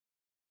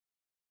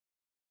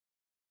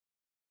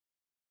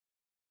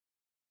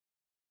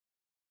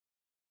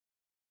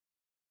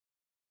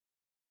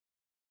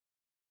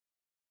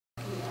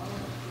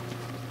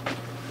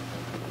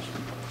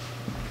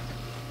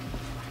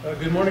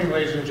Good morning,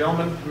 ladies and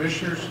gentlemen,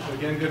 commissioners.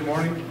 Again, good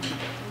morning.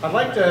 I'd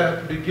like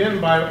to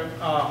begin by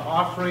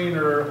offering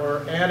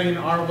or adding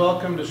our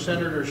welcome to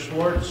Senator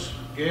Schwartz.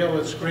 Gail,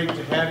 it's great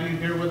to have you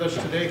here with us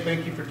today.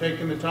 Thank you for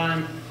taking the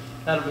time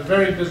out of a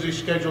very busy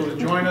schedule to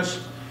join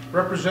us.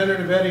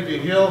 Representative Eddie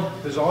DeHill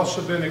has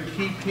also been a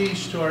key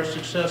piece to our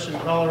success in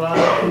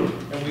Colorado,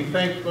 and we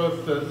thank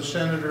both the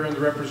senator and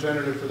the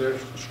representative for their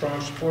strong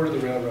support of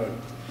the railroad.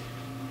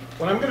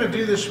 What I'm going to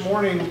do this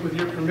morning, with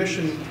your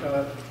permission,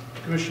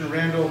 Commissioner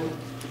Randall,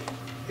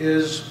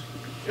 is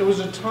it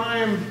was a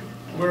time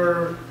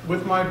where,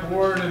 with my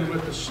board and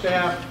with the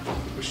staff,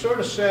 we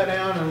sort of sat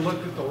down and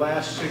looked at the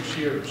last 6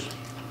 years.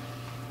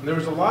 And there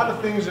was a lot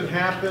of things that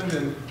happened,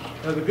 and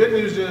the good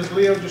news is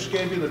Leo just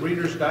gave you the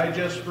Reader's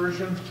Digest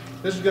version.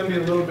 This is going to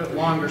be a little bit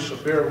longer, so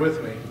bear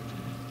with me.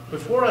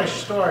 Before I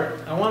start,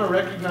 I want to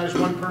recognize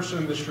one person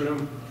in this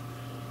room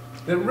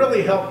that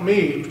really helped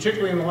me,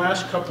 particularly in the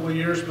last couple of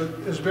years, but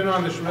has been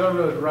on this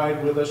railroad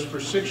ride with us for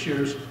 6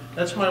 years.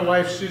 That's my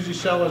wife, Susie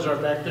Salazar,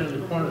 back there in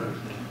the corner.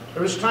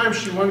 There was times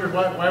she wondered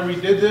why we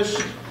did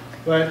this,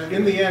 but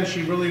in the end,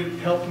 she really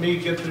helped me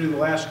get through the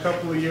last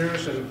couple of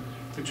years, and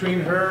between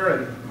her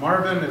and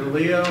Marvin and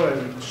Leo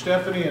and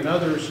Stephanie and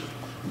others,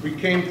 we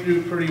came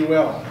through pretty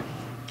well.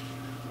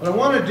 What I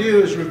want to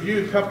do is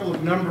review a couple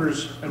of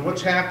numbers and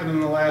what's happened in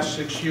the last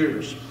 6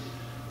 years.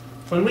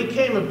 When we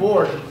came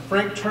aboard,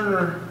 Frank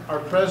Turner, our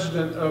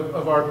president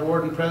of our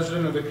board and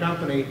president of the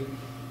company,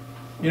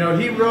 you know,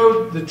 he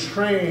rode the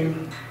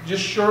train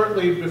just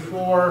shortly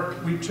before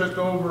we took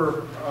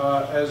over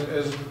as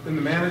in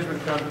the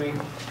management company.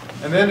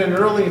 And then in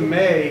early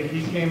May,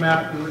 he came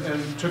out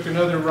and took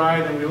another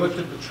ride, and we looked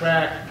at the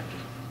track.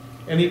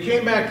 And he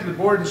came back to the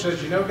board and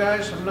says, you know,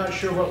 guys, I'm not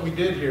sure what we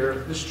did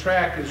here. This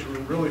track is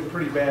in really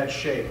pretty bad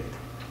shape.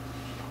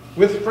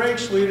 With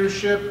Frank's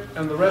leadership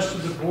and the rest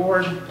of the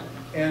board,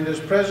 and as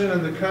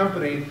president of the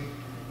company,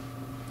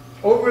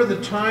 over the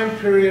time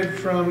period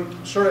from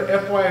sort of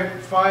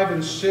FY5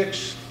 and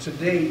 6 to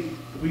date,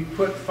 we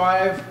put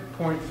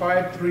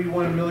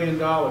 $5.531 million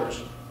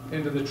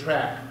into the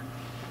track.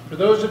 For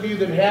those of you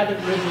that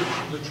haven't ridden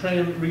the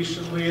train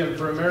recently, and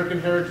for American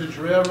Heritage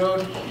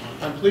Railroad,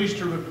 I'm pleased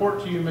to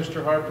report to you,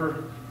 Mr.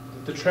 Harper,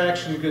 that the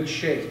track's in good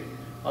shape.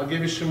 I'll give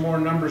you some more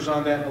numbers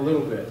on that in a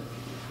little bit.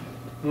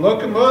 In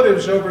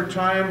locomotives, over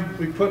time,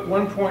 we put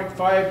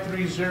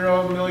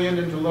 $1.530 million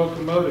into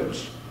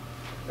locomotives.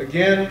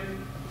 Again,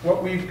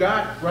 what we've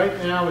got right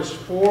now is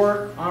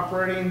 4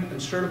 operating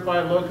and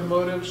certified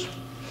locomotives.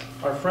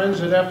 Our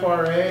friends at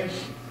FRA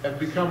have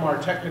become our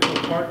technical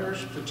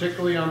partners,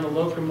 particularly on the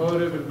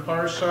locomotive and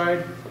car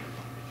side.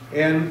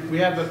 And we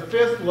have the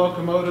 5th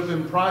locomotive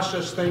in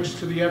process thanks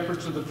to the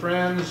efforts of the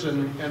Friends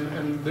and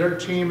their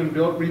team in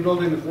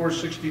rebuilding the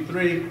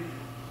 463.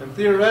 And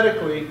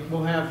theoretically,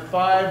 we'll have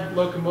 5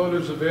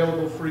 locomotives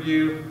available for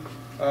you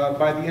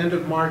by the end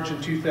of March in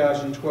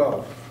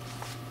 2012.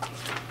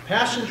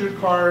 Passenger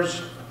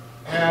cars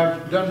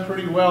have done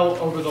pretty well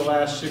over the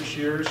last 6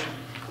 years.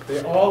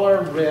 They all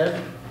are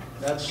red.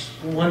 That's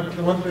the one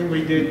thing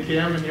we did,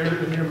 Kim, in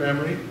your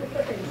memory.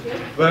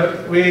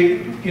 But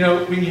we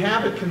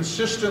have a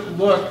consistent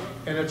look,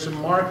 and it's a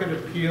market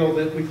appeal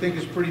that we think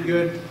is pretty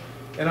good.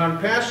 And on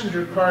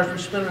passenger cars, we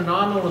spent a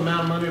nominal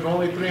amount of money of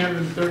only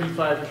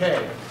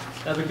 $335K.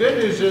 Now the good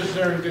news is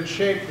they're in good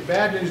shape. The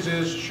bad news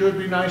is it sure would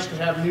be nice to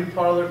have new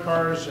parlor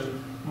cars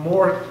and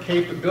more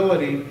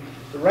capability.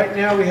 But right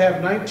now we have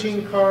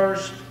 19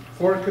 cars,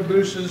 4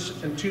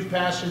 cabooses, and 2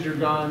 passenger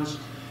gonds.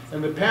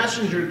 And the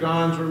passenger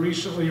gonds were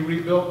recently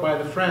rebuilt by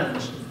the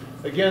Friends.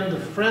 Again, the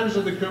Friends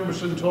of the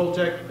Cumberson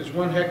Toltec is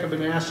one heck of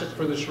an asset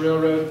for this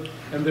railroad,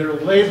 and their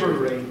labor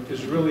rate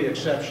is really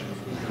exceptional.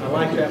 I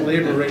like that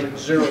labor rate at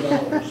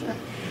 $0.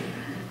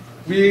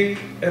 We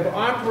have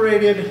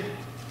operated,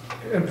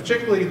 and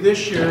particularly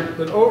this year,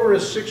 but over a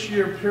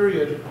 6-year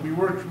period, we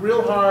worked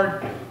real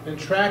hard in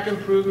track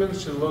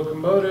improvements and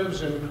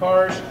locomotives and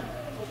cars,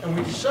 and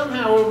we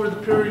somehow over the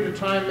period of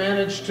time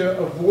managed to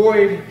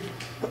avoid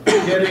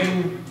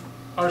getting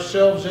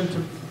ourselves into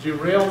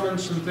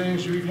derailments and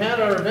things. We've had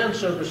our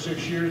events over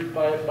 6 years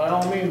by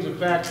all means. In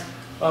fact,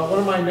 one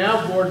of my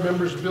now board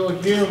members, Bill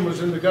Hume,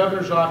 was in the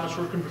governor's office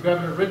working for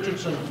Governor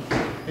Richardson,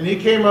 and he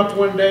came up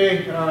one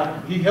day,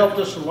 he helped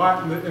us a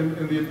lot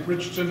in the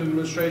Richardson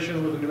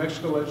administration with the New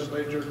Mexico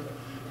legislature.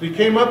 He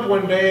came up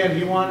one day and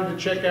he wanted to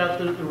check out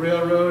the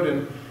railroad,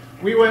 and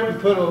we went and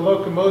put a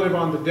locomotive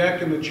on the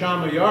deck in the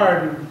Chama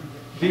yard and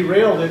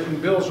derailed it in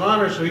Bill's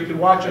honor so he could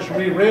watch us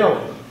re-rail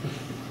it.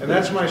 And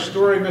that's my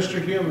story, Mr.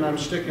 Hume, and I'm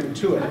sticking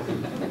to it.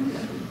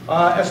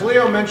 As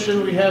Leo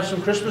mentioned, we have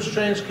some Christmas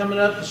trains coming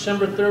up.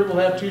 December 3rd, we'll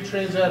have 2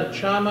 trains out of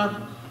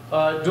Chama.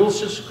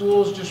 Dulce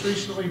Schools just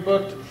recently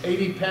booked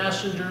 80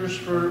 passengers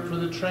for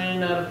the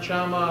train out of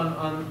Chama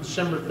on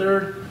December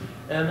 3rd.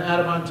 And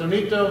out of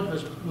Antonito,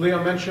 as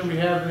Leo mentioned, we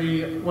have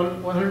the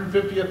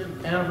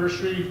 150th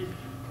anniversary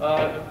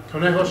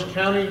Conejos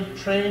County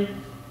train.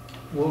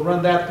 We'll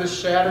run that this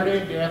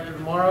Saturday, day after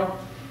tomorrow.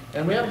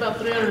 And we have about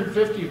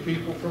 350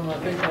 people from, I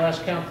think, the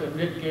last count that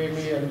Nick gave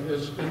me, and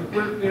it's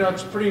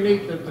pretty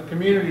neat that the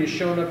community has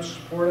shown up to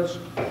support us.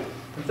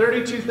 And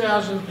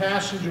 32,000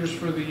 passengers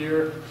for the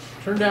year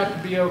turned out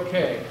to be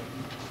okay.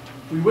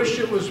 We wish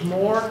it was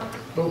more,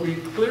 but we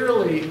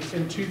clearly,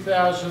 in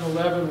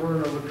 2011, were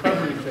in a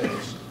recovery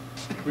phase.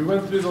 We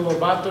went through the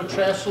Lobato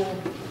Trestle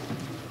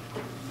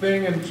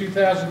thing in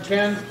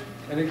 2010,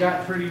 and it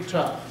got pretty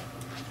tough.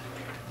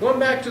 Going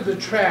back to the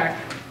track,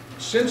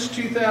 since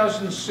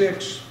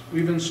 2006,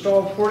 we've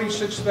installed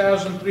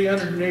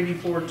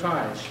 46,384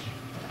 ties.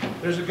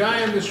 There's a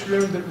guy in this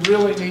room that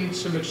really needs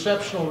some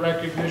exceptional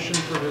recognition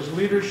for his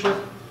leadership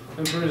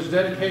and for his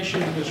dedication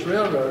to this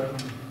railroad.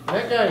 And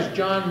that guy is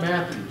John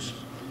Matthews.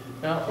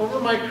 Now, over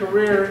my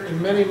career,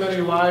 in many,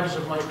 many lives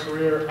of my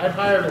career, I've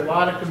hired a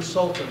lot of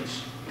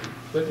consultants,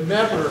 but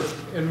never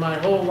in my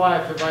whole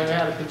life have I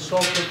had a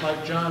consultant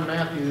like John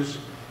Matthews,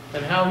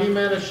 and how he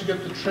managed to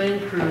get the train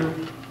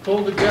crew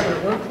pulled together.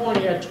 At one point,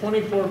 he had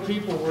 24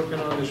 people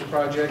working on this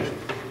project,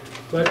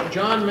 but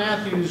John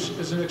Matthews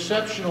is an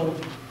exceptional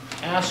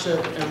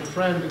asset and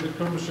friend to the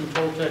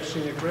Cumberson-Toltec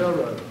Scenic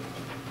Railroad.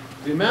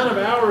 The amount of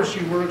hours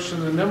he works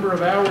and the number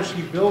of hours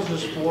he bills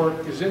us for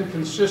is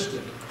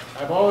inconsistent.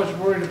 I've always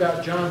worried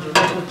about John's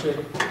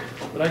arithmetic,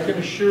 but I can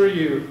assure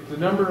you the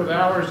number of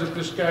hours that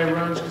this guy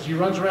runs, because he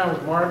runs around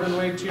with Marvin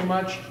way too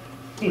much.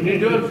 When you're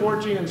doing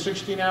 14 and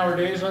 16-hour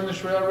days on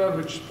this railroad,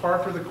 which is par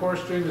for the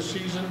course during the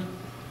season,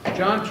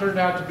 John turned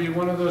out to be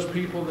one of those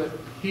people that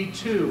he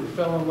too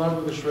fell in love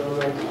with this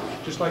railroad,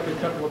 just like a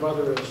couple of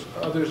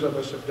others of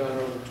us have done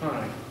over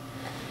time.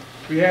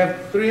 We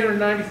have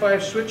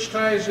 395 switch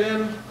ties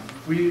in.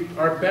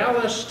 Our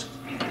ballast,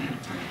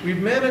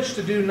 we've managed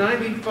to do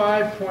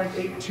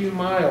 95.82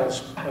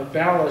 miles of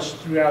ballast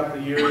throughout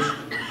the years,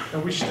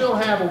 and we still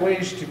have a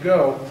ways to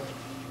go.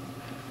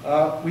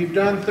 We've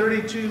done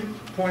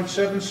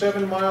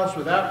 32.77 miles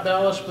without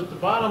ballast, but the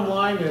bottom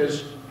line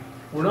is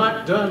we're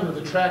not done with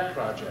the track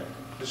project.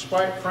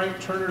 Despite Frank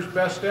Turner's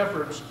best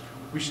efforts,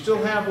 we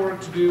still have work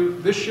to do.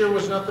 This year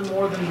was nothing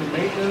more than the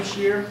maintenance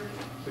year.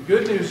 The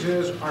good news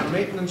is our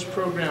maintenance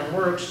program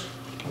works,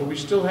 but we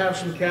still have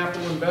some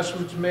capital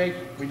investment to make.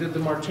 We did the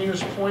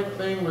Martinez Point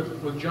thing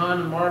with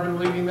John and Marvin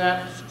leading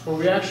that, where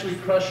we actually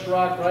crushed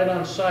rock right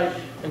on site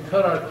and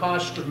cut our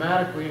costs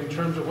dramatically in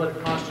terms of what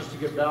it cost us to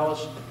get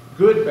ballast,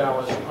 good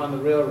ballast, on the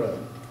railroad.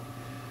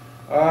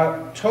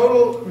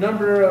 Total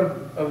number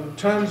of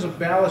tons of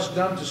ballast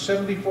dumped is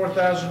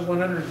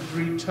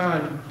 74,103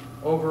 ton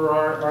over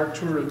our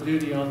tour of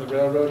duty on the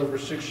railroad over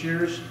 6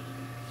 years.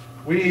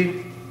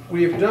 We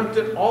have dumped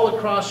it all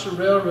across the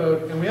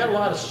railroad, and we had a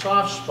lot of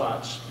soft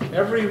spots.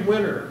 Every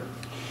winter,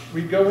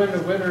 we'd go into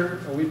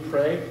winter and we'd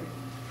pray,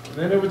 and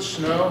then it would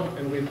snow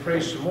and we'd pray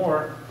some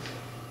more.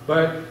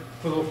 But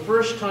for the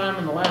first time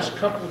in the last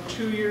couple of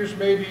 2 years,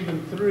 maybe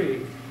even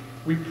 3,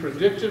 we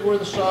predicted where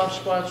the soft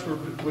spots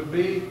would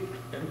be,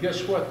 and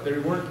guess what? They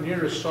weren't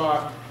near as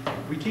soft.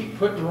 We keep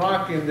putting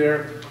rock in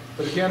there,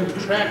 but again, the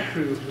track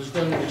crew has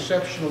done an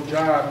exceptional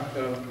job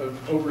of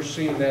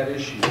overseeing that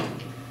issue.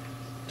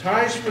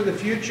 Ties for the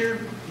future,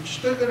 you're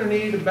still going to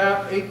need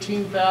about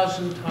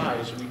 18,000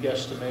 ties, we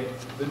guesstimate,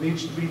 that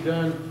needs to be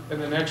done in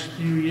the next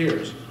few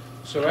years.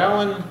 So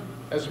Alan,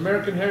 as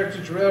American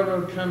Heritage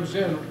Railroad comes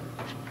in,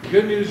 the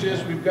good news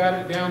is we've got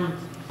it down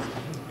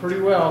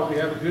pretty well. We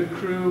have a good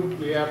crew,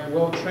 we have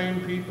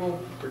well-trained people,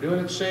 we're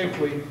doing it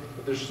safely,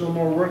 but there's still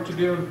more work to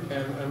do,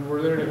 and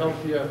we're there to help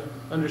you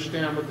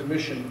understand what the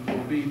mission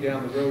will be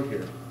down the road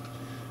here.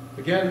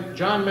 Again,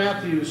 John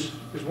Matthews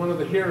is one of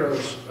the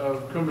heroes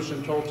of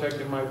Cumberson-Toltec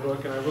in my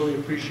book, and I really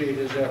appreciate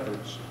his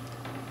efforts.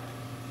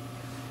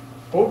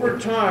 Over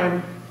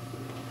time,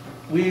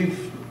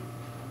 we've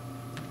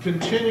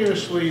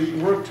continuously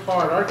worked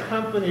hard. Our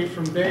company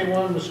from day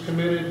one was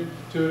committed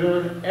to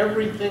doing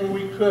everything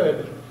we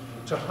could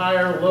to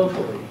hire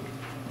locally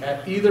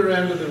at either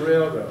end of the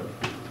railroad.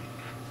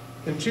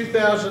 In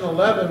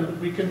 2011,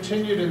 we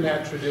continued in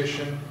that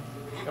tradition,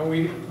 and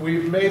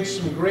we've made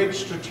some great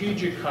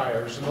strategic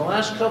hires. In the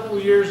last couple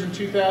of years, in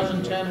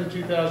 2010 and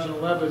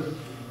 2011,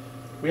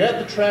 we had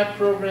the track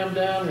program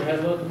down, we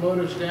had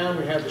locomotives down,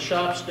 we had the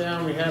shops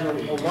down, we had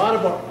a lot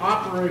of our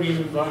operating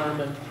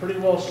environment pretty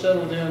well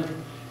settled in,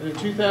 and in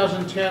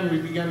 2010,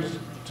 we began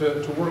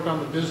to work on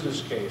the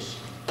business case.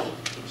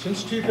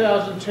 Since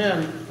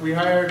 2010, we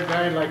hired a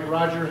guy like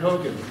Roger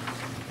Hogan.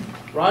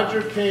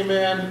 Roger came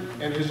in,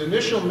 and his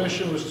initial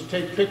mission was to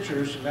take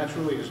pictures, and that's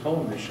really his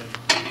whole mission.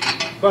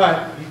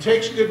 But he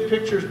takes good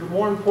pictures, but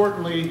more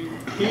importantly,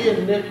 he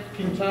and Nick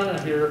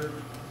Quintana here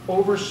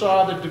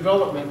oversaw the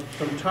development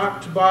from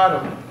top to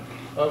bottom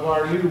of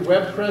our new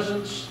web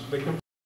presence. They